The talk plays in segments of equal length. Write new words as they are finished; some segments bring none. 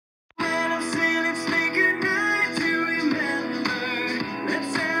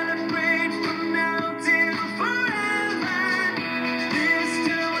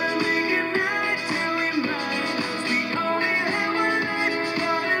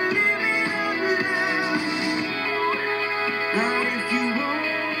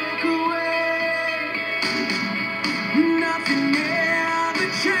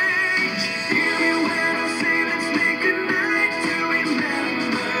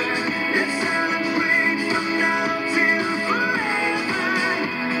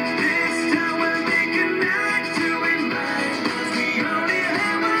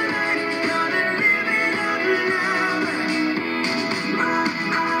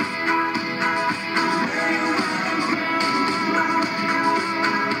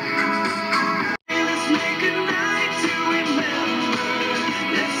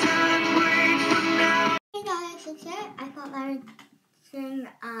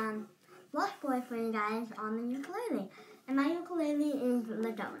Lost Boy for you guys on the ukulele. And my ukulele is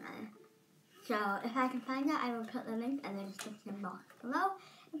Ladonna. So if I can find it, I will put the link in the description box below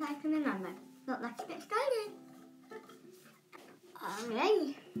if I can remember. So let's get started.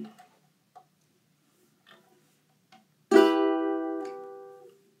 Alrighty.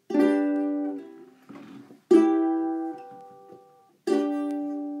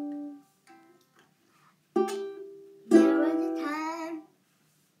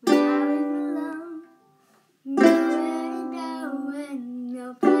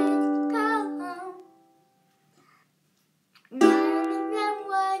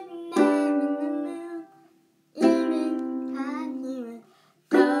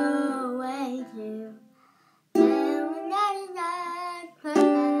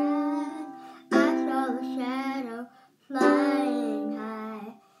 Flying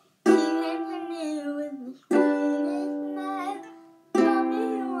high, he came to me with the sweetest smile. Told me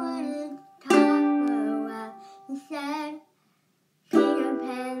he wanted to talk for a while. He said, Peter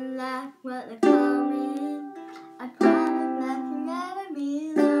Pan laughed, what they call me. I promise not to never be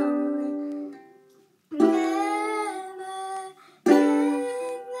lonely. Never,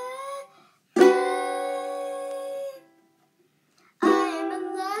 I am a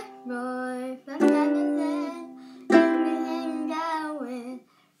lost boy from Neverland.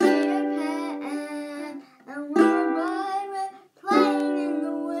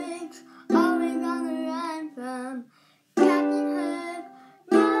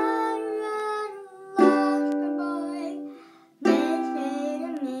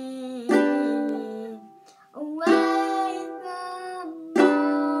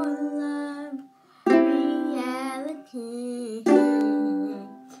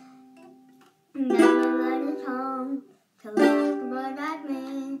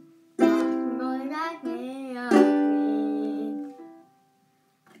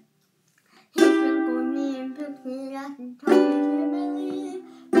 And told me to believe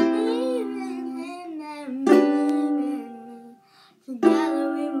in him and believe in me. Together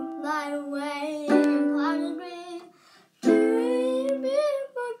we will fly away in a cloud of green to a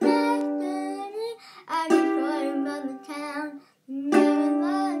beautiful destiny. I destroyed him from the town that never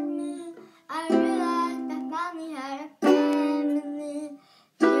loved me. I realized I finally had a family.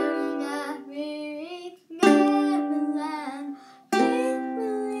 Soon enough we reached Neverland.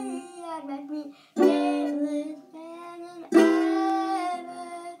 Peacefully I met me.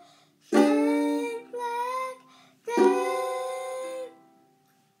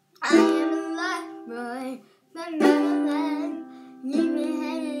 Neverland, leave me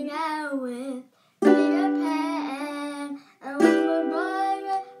hanging out with Peter Pan. And we were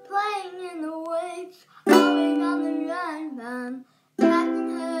boys playing in the woods, always on the run from Captain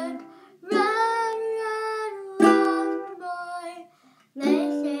Hook. Run, run, lost boy, they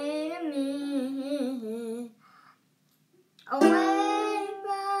say to me. Away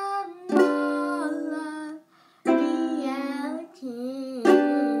from all of reality.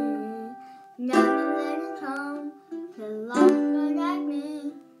 Neverland is home to lost boys like me.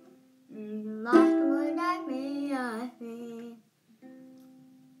 Lost boys like me are free.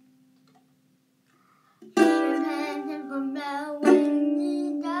 Peter Pan, Tinkerbell,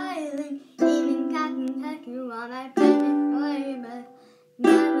 Wendy, darling, even Captain Hook, you are my favorite story, but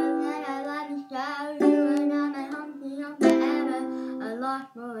Neverland, I love to shout you and I'm my home forever, a lost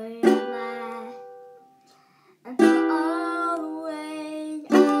boy at last. And for always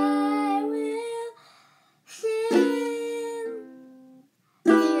I will sing.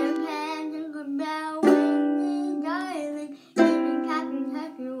 Peter Pan, Tinkerbell, Wendy, darling, even Captain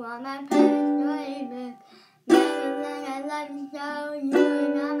Hook, you are my favorite storybook. Neverland, I love to show you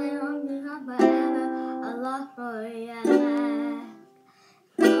and I'm my home to come forever, a lost boy at last.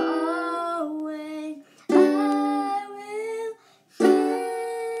 For always I will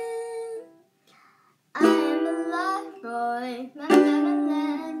sing. I am a lost boy from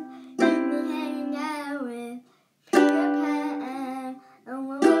Neverland. Leave me hanging out with Peter Pan. And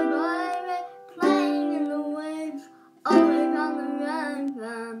when we're boys playing in the woods, always on the run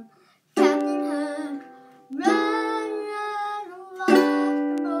from Captain Hook. Run, run,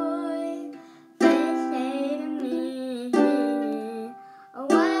 lost boy, they say to me.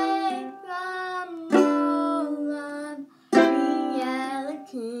 Away from all of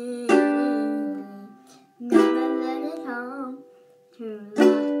reality. Neverland is home to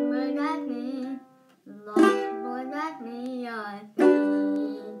lost boys like me. Lost boys like me are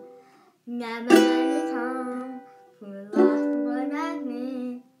free. Neverland is home to lost boys like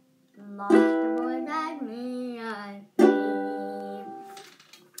me. Lost boys like me are free.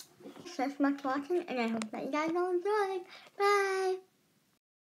 So much for watching, and I hope that you guys all enjoyed. Bye!